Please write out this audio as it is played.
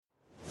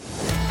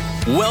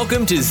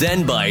Welcome to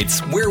Zen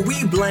Bites, where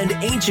we blend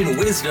ancient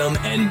wisdom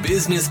and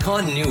business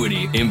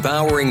continuity,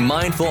 empowering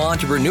mindful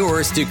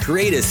entrepreneurs to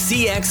create a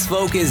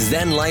CX-focused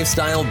Zen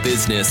lifestyle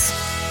business.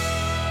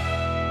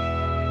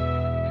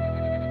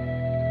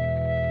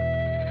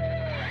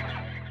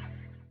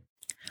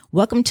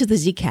 Welcome to the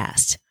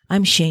Zcast.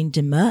 I'm Shane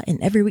DeMa,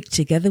 and every week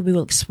together we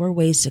will explore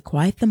ways to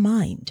quiet the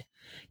mind,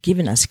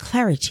 giving us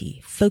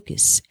clarity,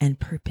 focus, and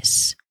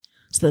purpose,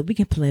 so that we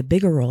can play a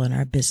bigger role in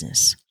our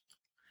business.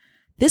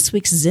 This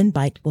week's Zen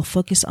Bite will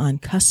focus on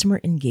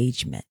customer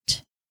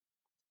engagement.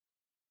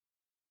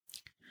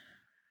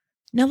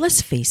 Now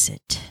let's face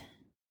it.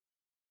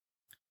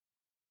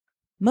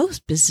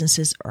 Most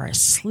businesses are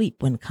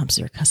asleep when it comes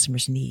to their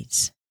customers'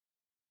 needs.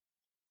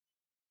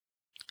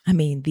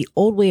 The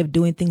old way of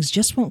doing things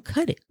just won't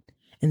cut it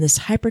in this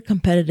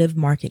hyper-competitive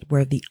market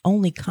where the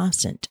only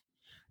constant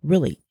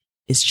really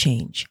is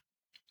change.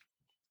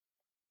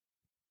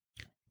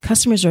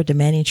 Customers are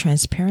demanding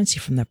transparency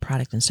from their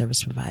product and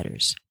service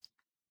providers.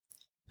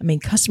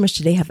 Customers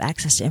today have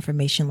access to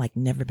information like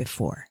never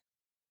before.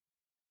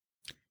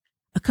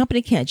 A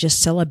company can't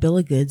just sell a bill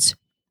of goods,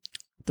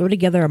 throw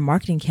together a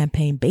marketing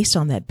campaign based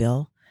on that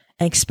bill,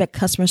 and expect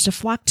customers to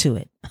flock to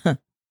it.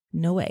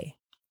 No way.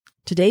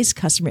 Today's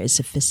customer is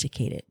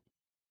sophisticated.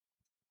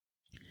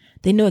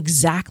 They know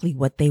exactly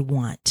what they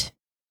want.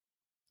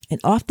 And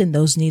often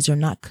those needs are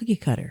not cookie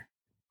cutter.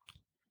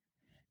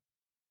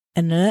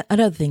 And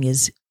another thing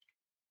is,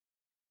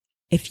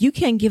 if you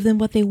can't give them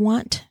what they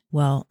want,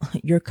 well,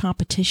 your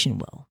competition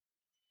will.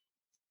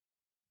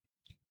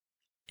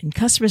 And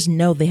customers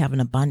know they have an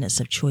abundance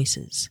of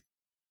choices.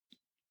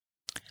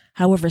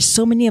 However,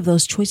 so many of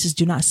those choices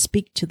do not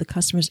speak to the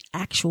customer's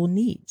actual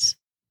needs.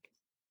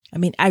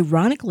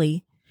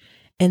 Ironically,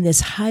 in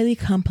this highly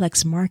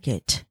complex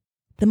market,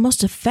 the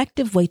most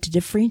effective way to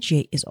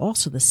differentiate is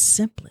also the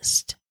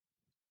simplest.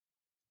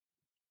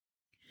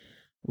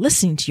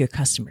 Listening to your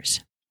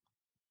customers.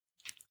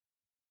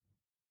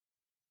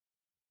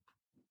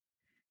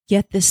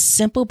 Yet this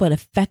simple but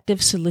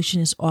effective solution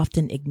is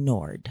often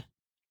ignored.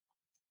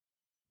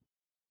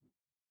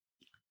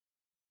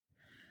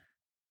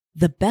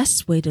 The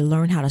best way to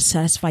learn how to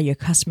satisfy your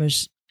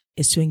customers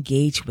is to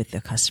engage with their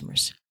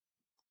customers.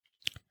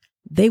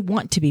 They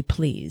want to be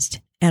pleased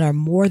and are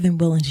more than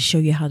willing to show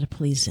you how to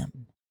please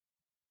them.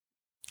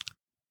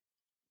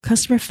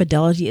 Customer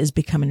fidelity is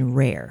becoming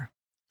rare.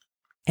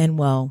 And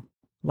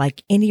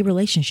like any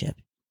relationship,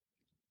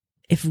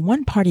 if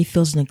one party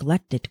feels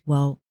neglected,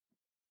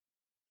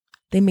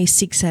 they may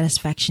seek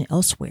satisfaction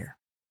elsewhere,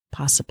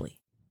 possibly.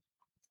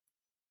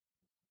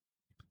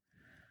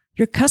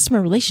 Your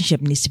customer relationship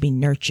needs to be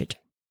nurtured,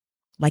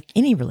 like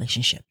any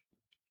relationship.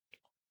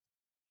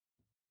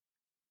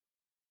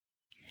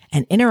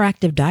 An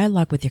interactive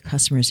dialogue with your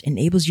customers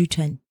enables you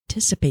to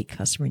anticipate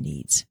customer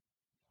needs.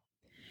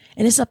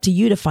 And it's up to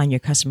you to find your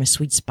customer's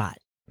sweet spot.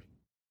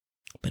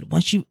 But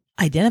once you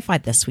identify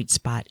that sweet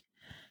spot,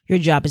 your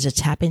job is to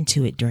tap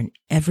into it during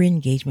every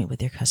engagement with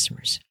your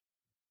customers.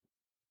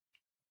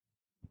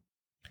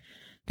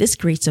 This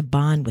creates a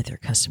bond with your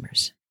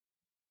customers.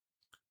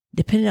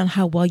 Depending on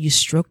how well you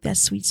stroke that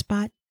sweet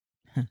spot,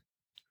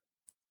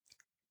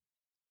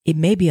 it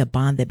may be a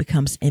bond that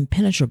becomes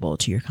impenetrable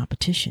to your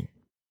competition.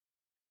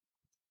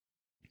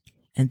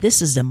 And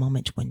this is the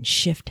moment when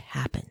shift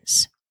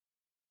happens.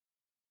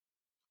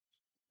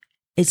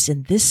 It's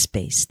in this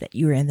space that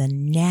you're in the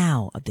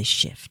now of the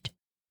shift.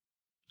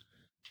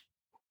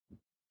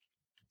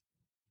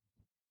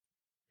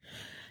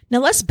 Now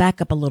let's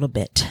back up a little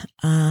bit.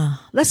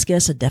 Let's get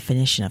us a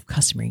definition of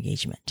customer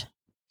engagement.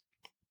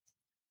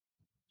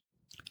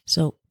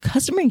 So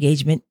customer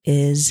engagement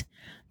is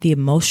the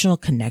emotional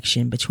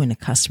connection between a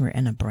customer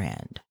and a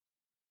brand.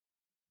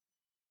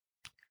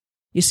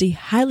 You see,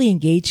 highly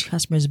engaged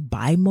customers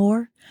buy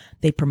more,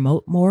 they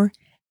promote more,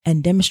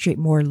 and demonstrate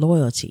more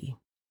loyalty.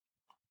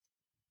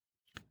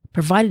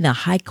 Providing a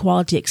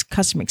high-quality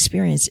customer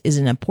experience is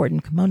an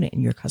important component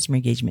in your customer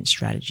engagement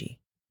strategy.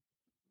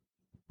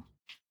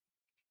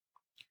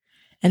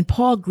 And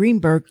Paul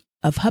Greenberg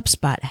of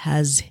HubSpot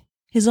has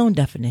his own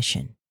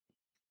definition.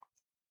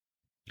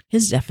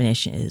 His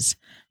definition is,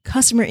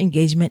 customer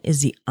engagement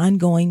is the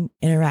ongoing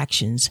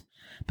interactions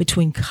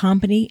between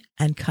company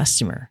and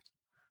customer,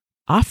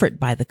 offered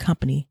by the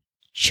company,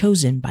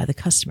 chosen by the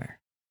customer.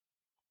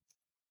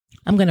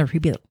 I'm going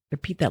to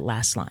repeat that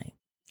last line.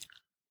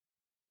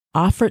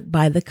 Offered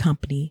by the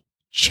company,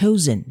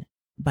 chosen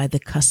by the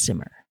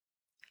customer.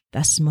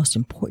 That's the most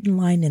important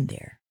line in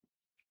there.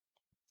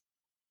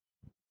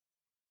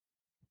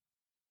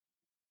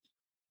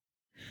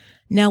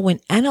 Now, when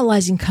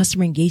analyzing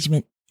customer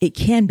engagement, it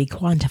can be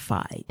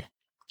quantified,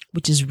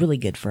 which is really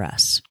good for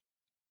us.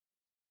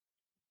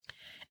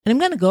 And I'm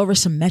going to go over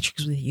some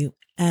metrics with you.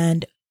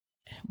 And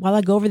while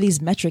I go over these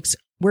metrics,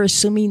 we're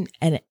assuming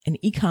an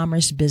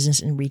e-commerce business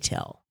in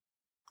retail.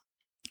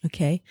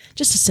 Okay,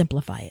 just to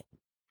simplify it.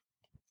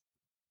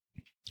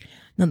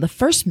 Now, the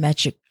first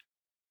metric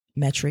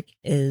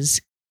is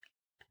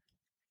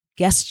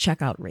guest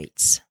checkout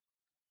rates.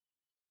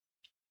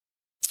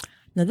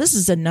 Now, this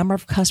is the number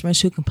of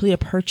customers who complete a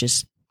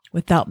purchase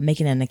without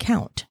making an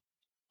account.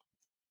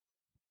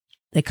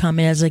 They come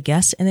in as a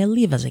guest and they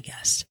leave as a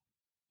guest.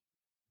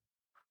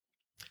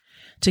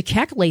 To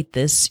calculate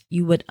this,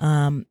 you would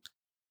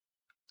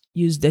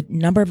use the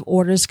number of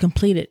orders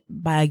completed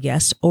by a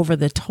guest over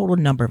the total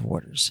number of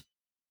orders.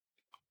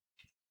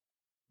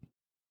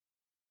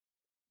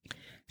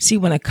 See,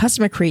 when a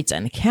customer creates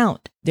an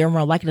account, they're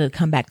more likely to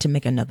come back to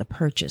make another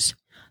purchase.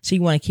 So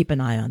you want to keep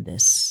an eye on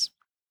this.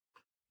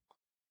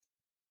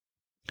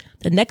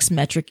 The next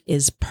metric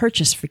is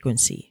purchase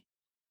frequency.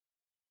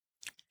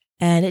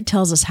 And it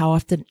tells us how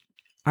often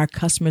our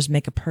customers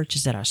make a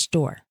purchase at our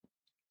store.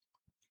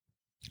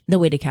 The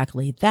way to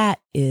calculate that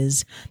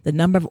is the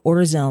number of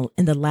orders in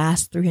the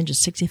last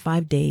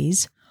 365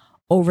 days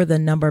over the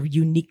number of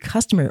unique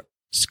customers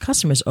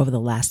over the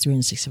last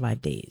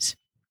 365 days.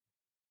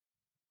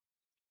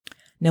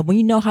 Now, when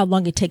you know how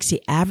long it takes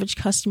the average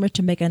customer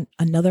to make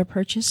another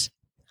purchase,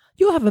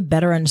 you'll have a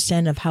better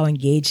understanding of how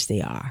engaged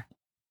they are.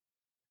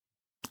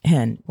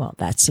 And, well,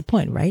 that's the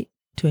point, right?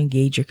 To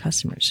engage your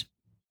customers.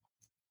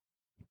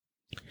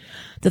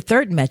 The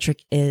third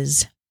metric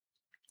is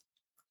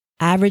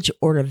average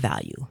order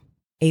value,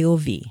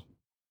 AOV.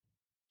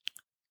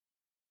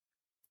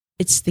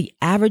 It's the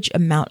average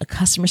amount a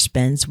customer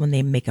spends when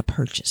they make a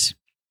purchase.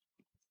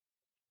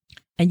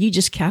 And you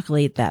just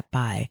calculate that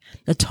by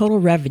the total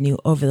revenue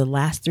over the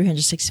last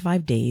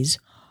 365 days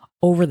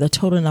over the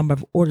total number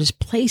of orders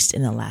placed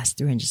in the last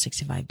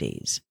 365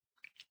 days.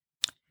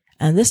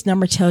 And this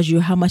number tells you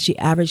how much the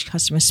average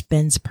customer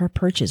spends per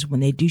purchase when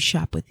they do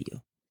shop with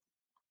you.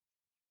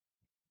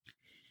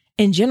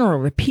 In general,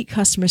 repeat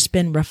customers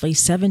spend roughly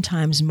 7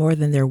 times more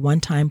than their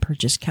one-time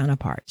purchase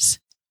counterparts.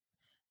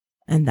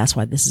 And that's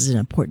why this is an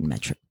important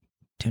metric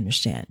to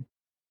understand.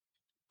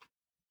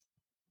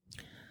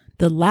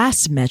 The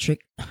last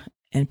metric,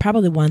 and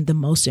probably one of the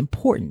most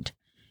important,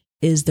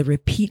 is the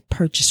repeat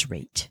purchase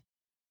rate.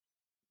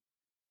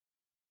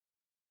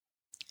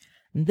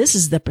 And this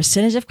is the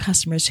percentage of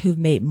customers who've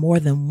made more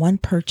than one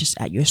purchase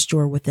at your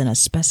store within a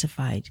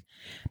specified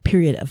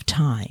period of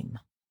time.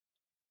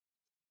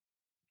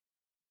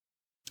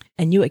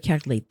 And you would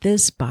calculate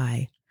this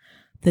by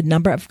the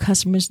number of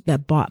customers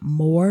that bought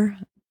more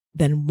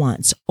than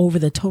once over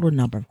the total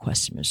number of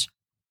customers.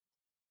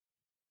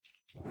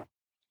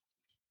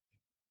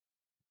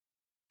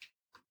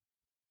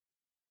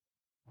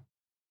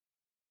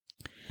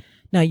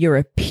 Now, your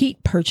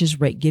repeat purchase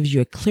rate gives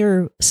you a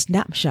clearer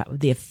snapshot of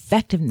the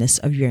effectiveness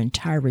of your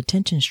entire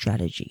retention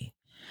strategy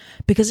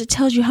because it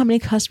tells you how many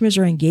customers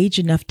are engaged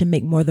enough to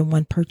make more than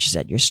one purchase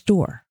at your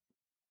store.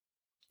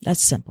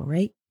 That's simple,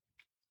 right?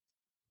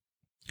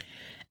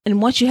 And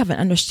once you have an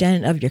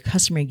understanding of your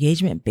customer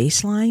engagement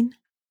baseline,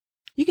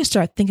 you can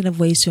start thinking of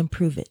ways to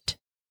improve it.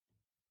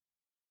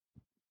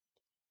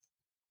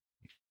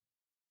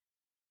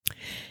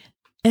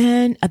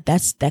 And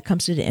that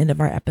comes to the end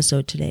of our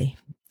episode today.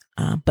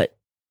 But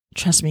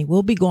trust me,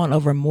 we'll be going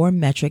over more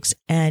metrics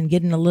and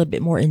getting a little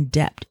bit more in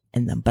depth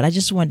in them. But I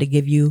just wanted to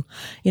give you,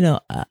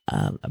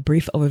 a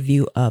brief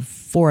overview of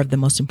 4 of the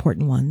most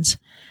important ones.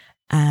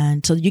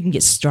 And so you can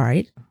get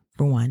started,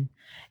 for one,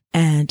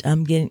 and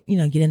get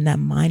in that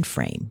mind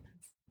frame,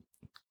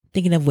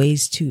 thinking of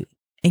ways to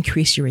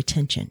increase your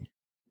retention.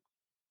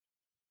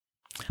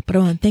 But I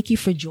want to thank you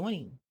for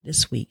joining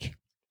this week.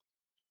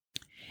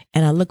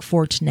 And I look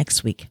forward to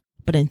next week.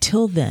 But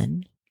until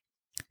then,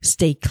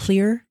 stay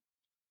clear,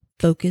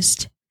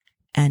 focused,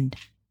 and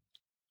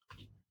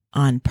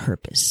on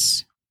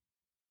purpose.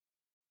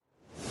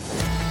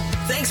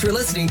 Thanks for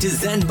listening to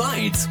Zen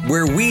Bites,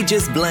 where we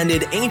just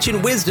blended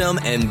ancient wisdom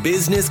and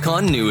business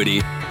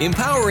continuity,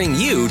 empowering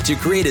you to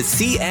create a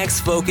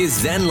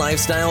CX-focused Zen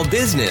lifestyle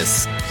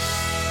business.